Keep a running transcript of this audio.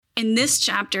In this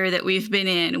chapter that we've been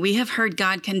in, we have heard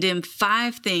God condemn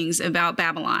 5 things about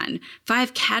Babylon,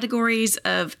 5 categories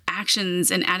of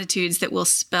actions and attitudes that will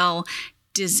spell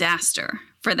disaster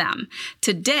for them.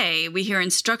 Today, we hear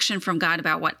instruction from God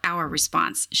about what our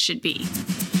response should be.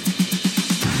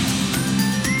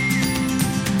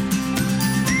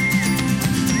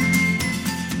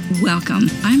 Welcome.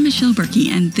 I'm Michelle Berkey,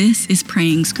 and this is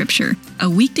Praying Scripture, a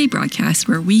weekday broadcast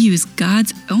where we use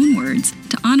God's own words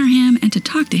to honor Him and to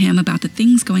talk to Him about the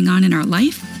things going on in our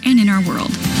life and in our world.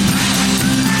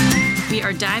 We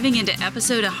are diving into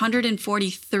episode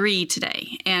 143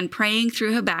 today and praying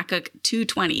through Habakkuk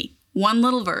 2:20, one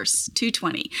little verse,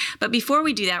 2:20. But before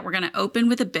we do that, we're going to open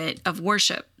with a bit of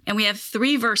worship. And we have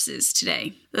 3 verses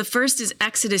today. The first is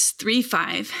Exodus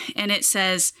 3:5, and it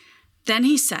says, "Then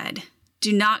he said,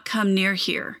 'Do not come near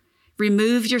here.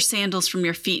 Remove your sandals from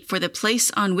your feet, for the place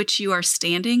on which you are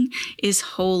standing is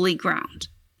holy ground.'"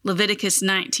 Leviticus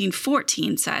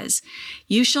 19:14 says,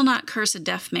 "You shall not curse a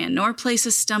deaf man, nor place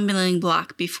a stumbling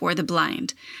block before the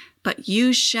blind, but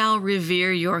you shall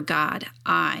revere your God.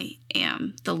 I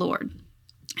am the Lord."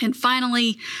 And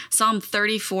finally, Psalm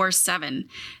 34:7,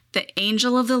 "The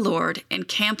angel of the Lord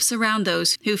encamps around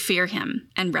those who fear him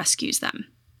and rescues them."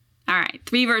 All right,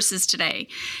 3 verses today.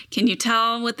 Can you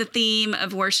tell what the theme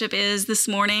of worship is this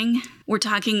morning? We're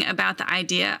talking about the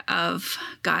idea of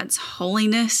God's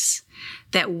holiness,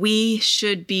 that we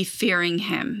should be fearing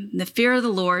Him. The fear of the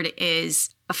Lord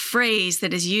is a phrase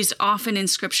that is used often in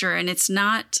Scripture, and it's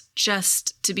not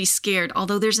just to be scared,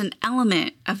 although there's an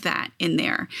element of that in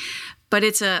there, but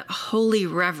it's a holy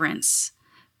reverence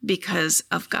because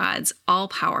of God's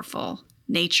all-powerful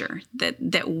nature,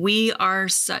 that we are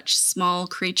such small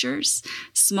creatures,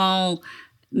 small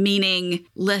meaning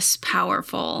less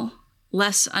powerful,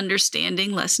 less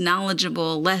understanding, less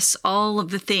knowledgeable, less all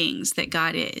of the things that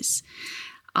God is,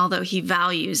 although He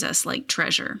values us like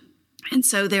treasure. And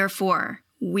so therefore,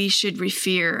 we should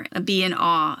revere, be in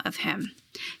awe of Him.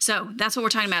 So that's what we're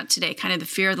talking about today, kind of the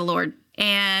fear of the Lord.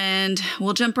 And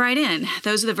we'll jump right in.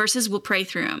 Those are the verses. We'll pray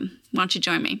through them. Why don't you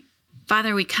join me?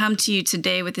 Father, we come to you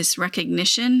today with this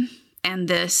recognition and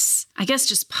this, I guess,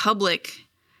 just public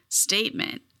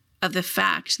statement of the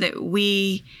fact that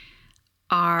we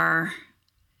are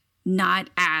not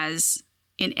as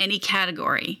in any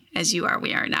category as you are.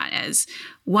 We are not as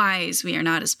wise. We are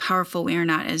not as powerful. We are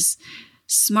not as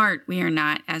smart. We are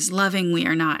not as loving. We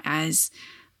are not as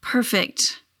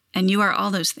perfect. And you are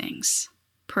all those things.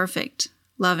 Perfect,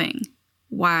 loving,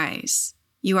 wise.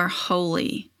 You are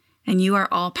holy. And you are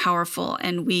all powerful,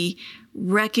 and we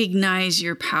recognize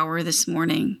your power this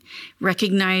morning.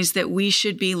 Recognize that we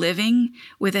should be living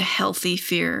with a healthy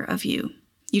fear of you.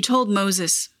 You told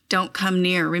Moses, "Don't come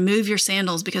near, remove your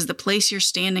sandals, because the place you're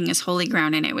standing is holy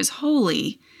ground." And it was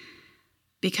holy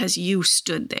because you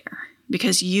stood there,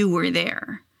 because you were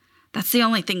there. That's the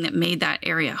only thing that made that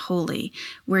area holy.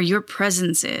 Where your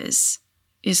presence is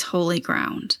holy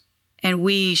ground. And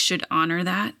we should honor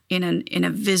that in a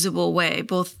visible way,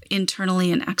 both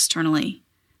internally and externally,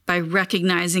 by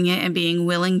recognizing it and being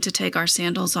willing to take our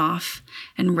sandals off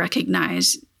and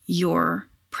recognize your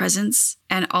presence,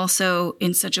 and also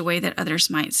in such a way that others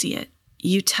might see it.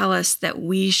 You tell us that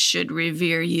we should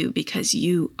revere you because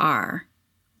you are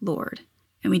Lord.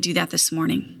 And we do that this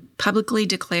morning. Publicly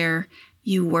declare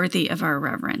you worthy of our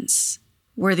reverence,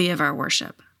 worthy of our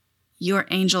worship. Your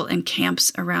angel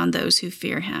encamps around those who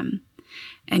fear him,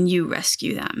 and you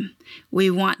rescue them. We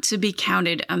want to be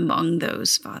counted among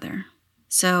those, Father.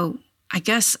 So I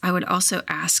guess I would also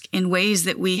ask, in ways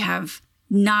that we have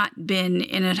not been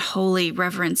in a holy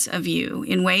reverence of you,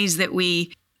 in ways that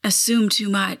we assume too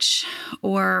much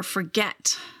or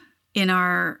forget in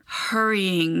our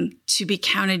hurrying to be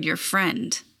counted your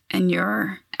friend and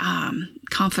your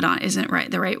confidant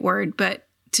isn't the right word, but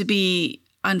to be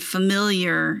on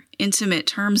familiar, intimate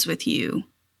terms with you.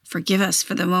 Forgive us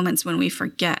for the moments when we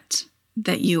forget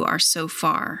that you are so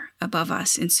far above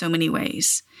us in so many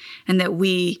ways, and that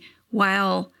we,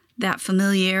 while that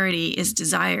familiarity is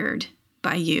desired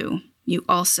by you, you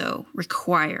also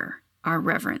require our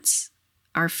reverence,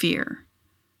 our fear,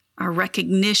 our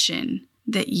recognition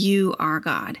that you are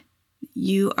God.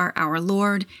 You are our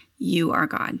Lord. You are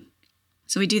God.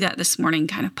 So we do that this morning,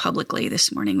 kind of publicly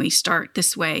this morning. We start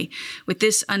this way with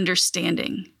this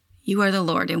understanding. You are the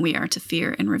Lord, and we are to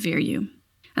fear and revere you.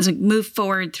 As we move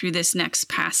forward through this next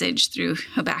passage, through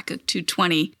Habakkuk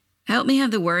 2:20, help me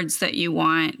have the words that you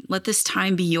want. Let this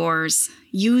time be yours.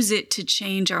 Use it to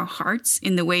change our hearts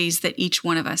in the ways that each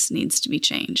one of us needs to be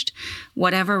changed.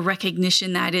 Whatever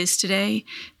recognition that is today,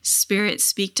 Spirit,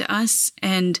 speak to us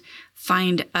and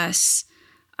find us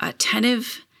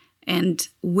attentive and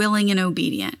willing and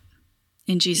obedient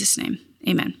In Jesus' name,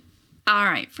 amen. All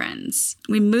right, friends,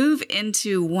 we move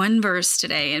into one verse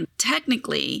today, and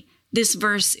technically this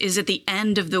verse is at the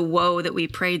end of the woe that we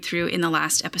prayed through in the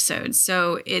last episode.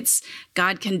 So it's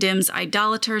God condemns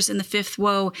idolaters in the fifth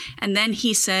woe, and then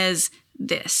he says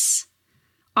this.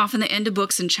 Often the end of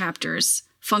books and chapters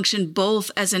function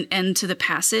both as an end to the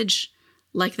passage,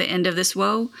 like the end of this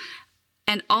woe,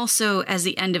 and also as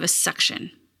the end of a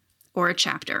section or a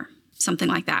chapter, something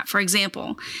like that. For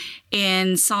example,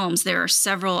 in Psalms, there are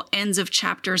several ends of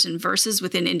chapters and verses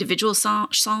within individual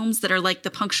psalms that are like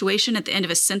the punctuation at the end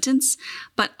of a sentence,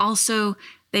 but also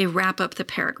they wrap up the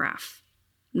paragraph.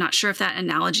 I'm not sure if that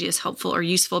analogy is helpful or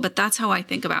useful, but that's how I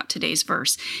think about today's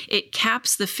verse. It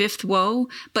caps the fifth woe,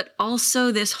 but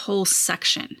also this whole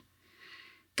section.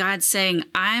 God's saying,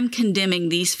 I'm condemning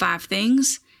these 5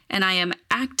 things, and I am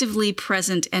actively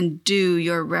present and due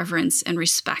your reverence and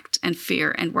respect and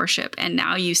fear and worship. And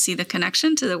now you see the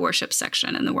connection to the worship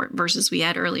section and the verses we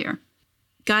had earlier.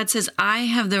 God says, I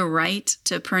have the right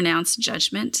to pronounce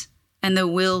judgment and the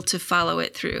will to follow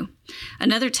it through.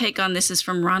 Another take on this is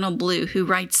from Ronald Blue, who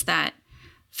writes that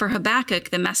for Habakkuk,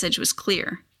 the message was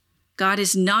clear. God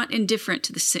is not indifferent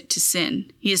to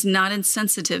sin. He is not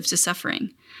insensitive to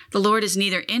suffering. The Lord is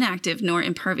neither inactive nor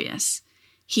impervious.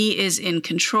 He is in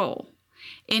control.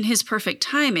 In his perfect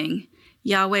timing,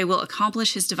 Yahweh will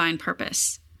accomplish his divine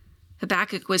purpose.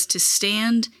 Habakkuk was to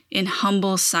stand in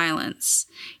humble silence,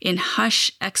 in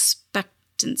hushed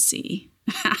expectancy.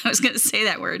 I was going to say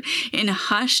that word, in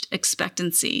hushed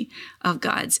expectancy of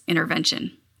God's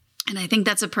intervention. And I think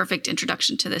that's a perfect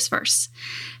introduction to this verse.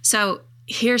 So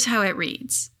here's how it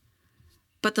reads.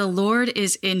 But the Lord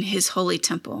is in his holy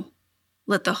temple.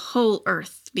 Let the whole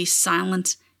earth be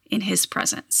silent in his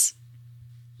presence.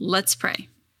 Let's pray.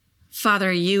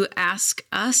 Father, you ask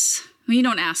us, you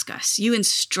don't ask us, you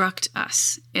instruct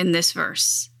us in this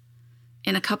verse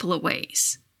in a couple of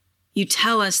ways. You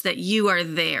tell us that you are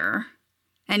there.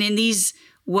 And in these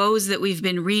woes that we've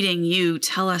been reading, you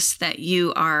tell us that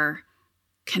you are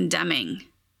condemning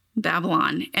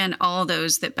Babylon and all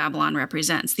those that Babylon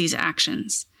represents, these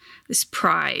actions, this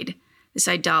pride, this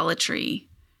idolatry,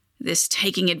 this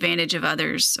taking advantage of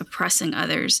others, oppressing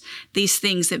others, these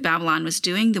things that Babylon was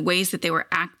doing, the ways that they were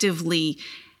actively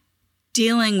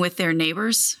dealing with their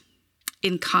neighbors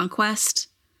in conquest,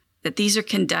 that these are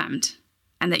condemned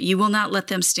and that you will not let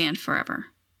them stand forever,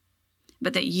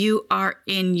 but that you are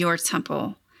in your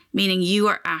temple, meaning you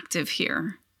are active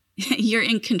here. You're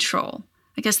in control.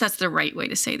 I guess that's the right way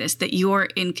to say this, that you're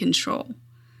in control,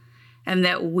 and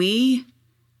that we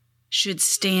should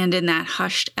stand in that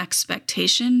hushed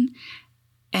expectation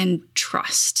and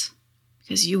trust,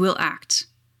 because you will act.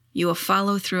 You will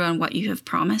follow through on what you have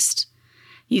promised.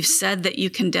 You've said that you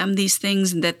condemn these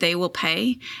things and that they will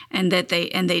pay, and that they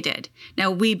did.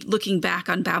 Now, looking back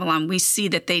on Babylon, we see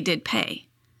that they did pay.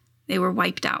 They were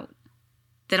wiped out.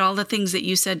 That all the things that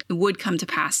you said would come to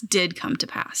pass did come to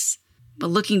pass. But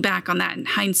looking back on that in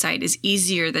hindsight is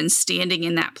easier than standing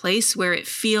in that place where it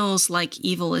feels like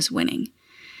evil is winning.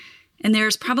 And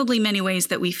there's probably many ways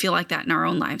that we feel like that in our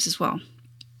own lives as well.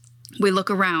 We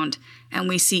look around and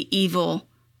we see evil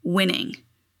winning.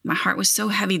 My heart was so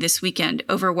heavy this weekend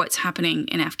over what's happening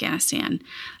in Afghanistan,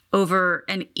 over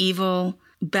an evil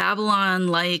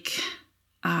Babylon-like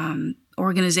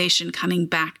organization coming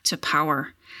back to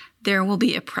power. There will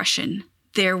be oppression.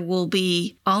 There will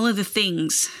be all of the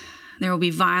things. There will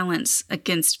be violence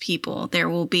against people. There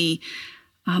will be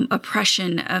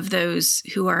oppression of those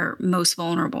who are most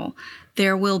vulnerable.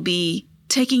 There will be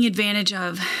taking advantage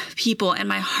of people. And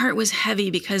my heart was heavy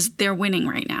because they're winning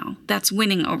right now. That's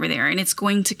winning over there. And it's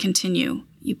going to continue.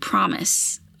 You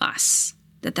promise us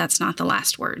that that's not the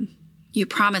last word. You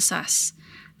promise us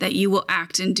that you will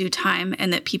act in due time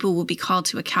and that people will be called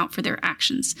to account for their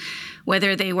actions,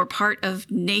 whether they were part of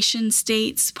nation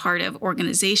states, part of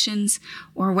organizations,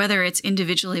 or whether it's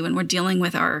individually when we're dealing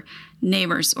with our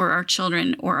neighbors or our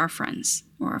children or our friends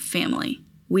or our family.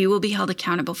 We will be held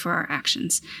accountable for our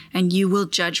actions, and you will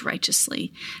judge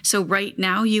righteously. So right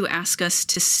now you ask us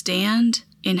to stand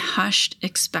in hushed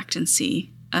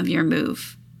expectancy of your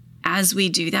move. As we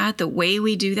do that, the way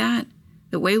we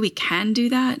can do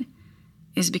that,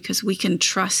 is because we can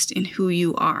trust in who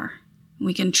you are.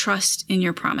 We can trust in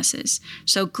your promises.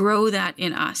 So grow that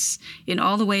in us, in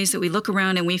all the ways that we look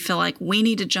around and we feel like we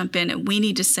need to jump in and we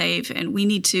need to save and we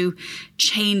need to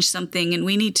change something and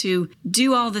we need to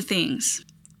do all the things.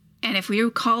 And if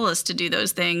you call us to do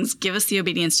those things, give us the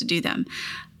obedience to do them.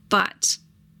 But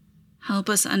help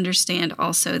us understand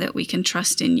also that we can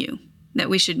trust in you, that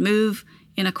we should move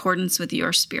in accordance with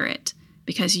your spirit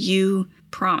because you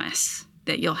promise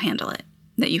that you'll handle it,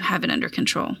 that you have it under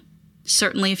control.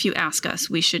 Certainly, if you ask us,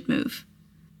 we should move.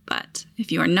 But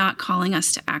if you are not calling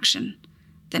us to action,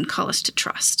 then call us to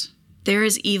trust. There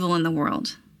is evil in the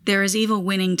world. There is evil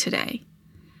winning today.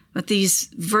 But these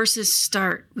verses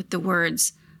start with the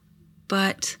words,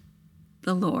 but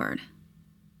the Lord,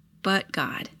 but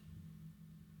God.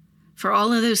 For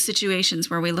all of those situations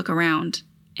where we look around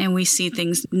and we see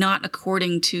things not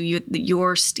according to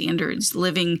your standards,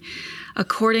 living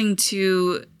according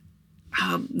to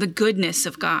the goodness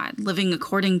of God, living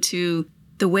according to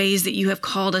the ways that you have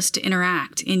called us to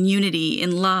interact in unity,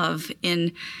 in love,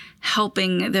 in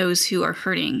helping those who are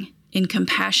hurting, in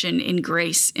compassion, in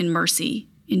grace, in mercy,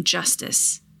 in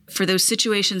justice. For those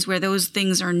situations where those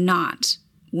things are not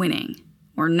winning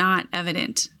or not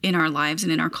evident in our lives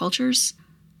and in our cultures,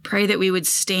 pray that we would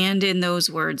stand in those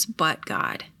words, but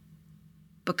God.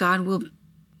 But God will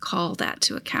call that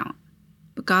to account.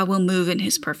 But God will move in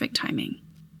his perfect timing.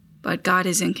 But God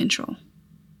is in control.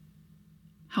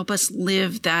 Help us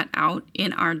live that out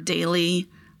in our daily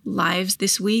lives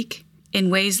this week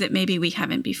in ways that maybe we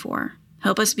haven't before.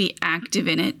 Help us be active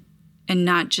in it and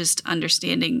not just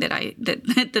understanding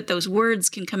that those words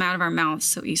can come out of our mouths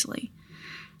so easily.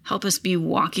 Help us be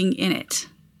walking in it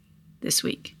this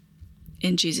week.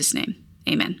 In Jesus' name,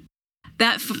 amen.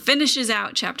 That finishes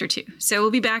out chapter 2. So we'll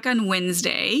be back on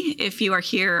Wednesday. If you are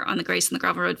here on the Grace and the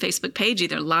Gravel Road Facebook page,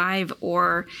 either live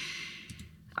or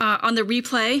on the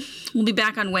replay, we'll be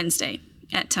back on Wednesday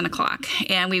at 10 o'clock,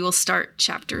 and we will start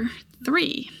chapter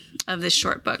 3 of this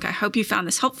short book. I hope you found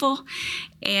this helpful.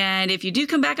 And if you do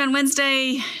come back on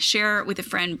Wednesday, share it with a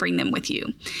friend, bring them with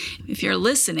you. If you're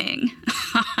listening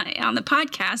on the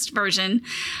podcast version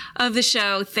of the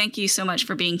show, thank you so much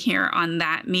for being here on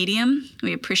that medium.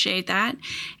 We appreciate that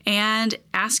and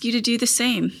ask you to do the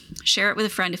same. Share it with a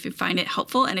friend if you find it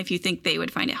helpful and if you think they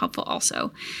would find it helpful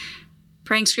also.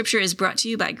 Praying Scripture is brought to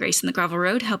you by Grace and the Gravel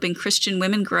Road, helping Christian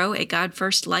women grow a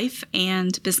God-first life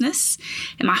and business.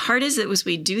 And my heart is that as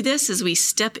we do this, as we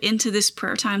step into this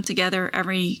prayer time together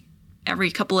every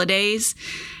couple of days,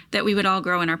 that we would all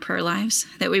grow in our prayer lives,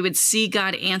 that we would see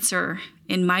God answer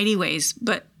in mighty ways.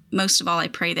 But most of all, I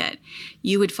pray that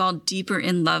you would fall deeper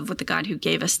in love with the God who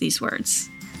gave us these words.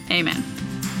 Amen.